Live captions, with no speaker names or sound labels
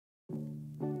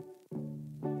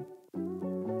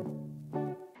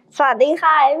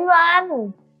Sawadee-ka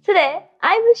everyone! Today,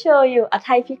 I will show you a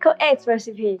Thai pickled eggs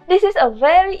recipe. This is a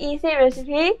very easy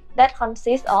recipe that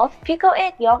consists of pickled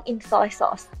egg yolk in soy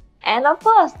sauce. And of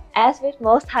course, as with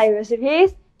most Thai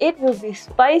recipes, it will be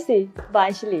spicy by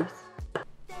chilies.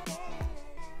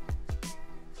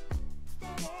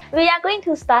 We are going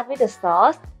to start with the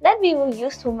sauce that we will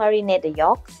use to marinate the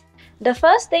yolks. The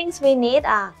first things we need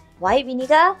are white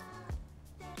vinegar,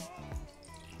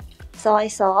 soy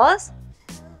sauce,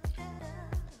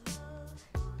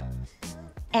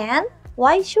 and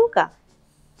white sugar.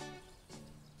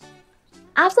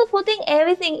 After putting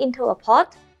everything into a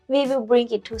pot, we will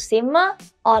bring it to simmer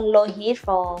on low heat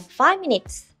for 5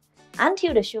 minutes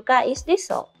until the sugar is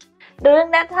dissolved.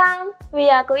 During that time, we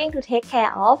are going to take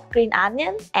care of green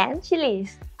onion and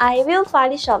chilies. I will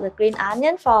finely chop the green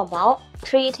onion for about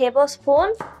 3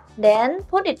 tablespoons, then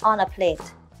put it on a plate.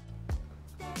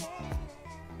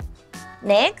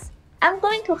 Next, I'm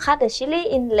going to cut the chili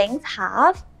in length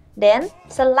half, then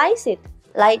slice it.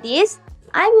 Like this,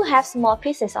 I will have small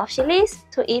pieces of chilies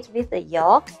to eat with the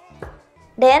yolk.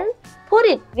 Then put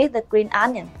it with the green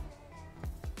onion.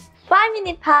 5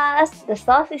 minutes passed, the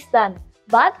sauce is done,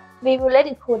 but we will let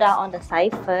it cool down on the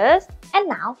side first. And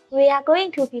now we are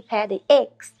going to prepare the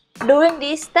eggs. During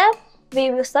this step,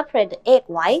 we will separate the egg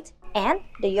white and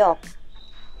the yolk.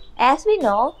 As we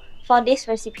know, for this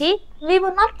recipe, we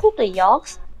will not cook the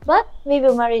yolks, but we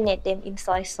will marinate them in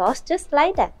soy sauce just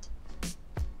like that.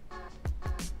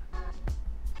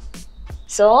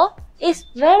 So, it's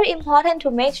very important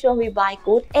to make sure we buy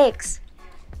good eggs.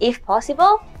 If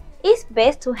possible, it's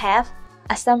best to have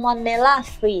a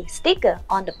salmonella-free sticker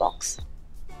on the box.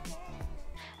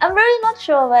 I'm really not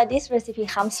sure where this recipe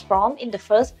comes from in the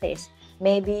first place.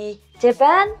 Maybe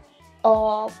Japan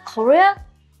or Korea?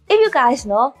 If you guys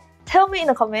know, tell me in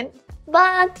the comment.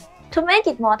 But to make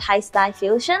it more Thai style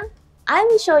fusion, I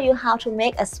will show you how to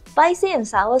make a spicy and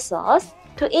sour sauce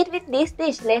to eat with this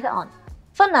dish later on.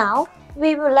 For now,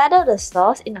 we will ladle the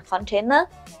sauce in a container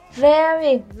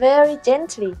very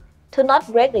gently to not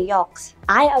break the yolks.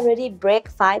 I already break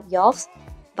 5 yolks,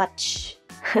 but shh.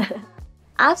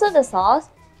 After the sauce,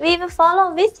 we will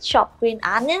follow with chopped green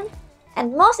onion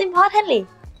and most importantly,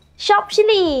 chopped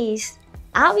chilies.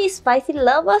 Are we spicy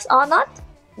lovers or not?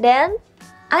 Then,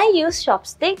 I use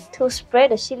chopstick to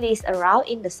spread the chilies around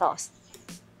in the sauce.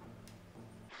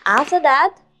 After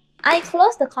that, I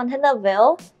close the container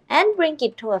well and bring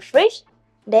it to a fridge,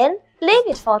 then leave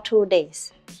it for 2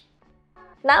 days.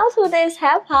 Now 2 days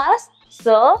have passed,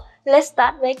 so let's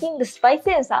start making the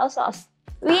spicy and sour sauce.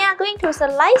 We are going to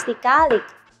slice the garlic,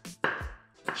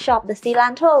 chop the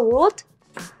cilantro root,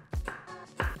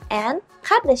 and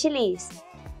cut the chilies.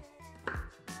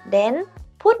 Then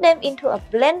put them into a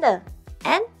blender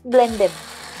and blend them.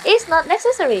 It's not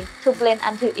necessary to blend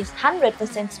until it's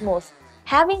 100% smooth.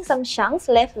 Having some chunks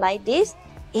left like this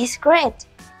is great.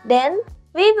 Then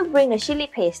we will bring the chili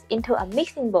paste into a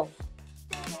mixing bowl.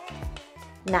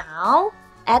 Now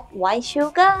add white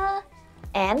sugar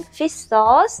and fish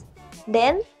sauce.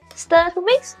 Then stir to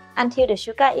mix until the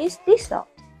sugar is dissolved.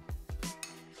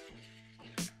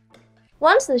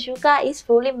 Once the sugar is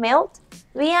fully melted,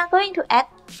 we are going to add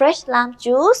fresh lime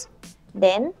juice.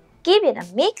 Then give it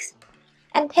a mix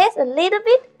and taste a little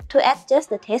bit to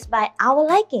adjust the taste by our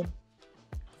liking.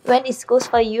 When it's good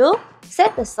for you,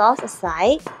 set the sauce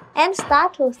aside and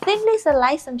start to thinly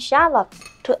slice some shallot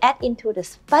to add into the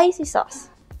spicy sauce.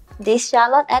 This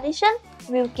shallot addition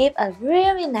will give a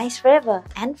really nice flavor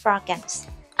and fragrance.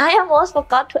 I almost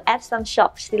forgot to add some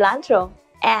chopped cilantro.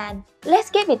 And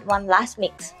let's give it one last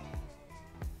mix.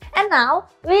 And now,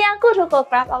 we are good to go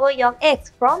grab our yolk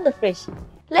eggs from the fridge.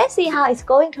 Let's see how it's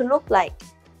going to look like.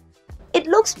 It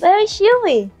looks very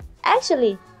chewy.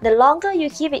 Actually, the longer you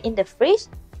keep it in the fridge,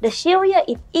 the chewier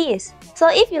it is. So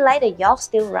if you like the yolk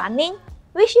still running,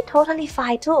 which is totally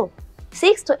fine too.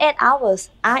 6 to 8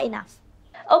 hours are enough.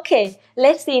 Okay,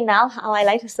 let's see now how I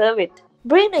like to serve it.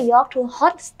 Bring the yolk to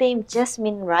hot steamed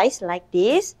jasmine rice like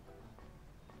this.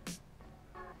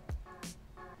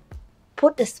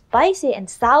 Put the spicy and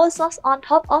sour sauce on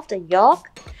top of the yolk.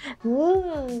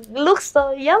 Looks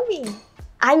so yummy.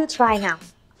 I will try now.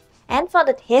 And for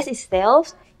the taste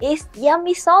itself, it's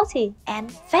yummy salty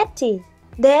and fatty.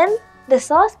 Then the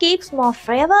sauce gives more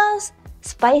flavors,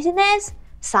 spiciness,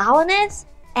 sourness,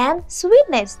 and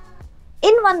sweetness.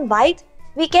 In one bite,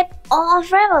 we get all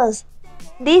flavors.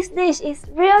 This dish is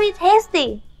really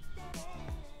tasty.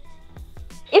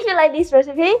 If you like this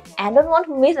recipe and don't want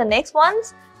to miss the next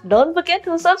ones, don't forget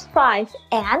to subscribe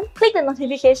and click the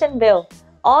notification bell.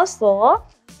 Also,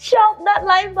 chop that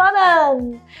like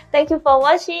button. Thank you for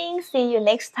watching. See you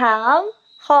next time.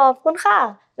 ขอบคุณค่ะ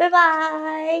บ๊ายบา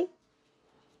ย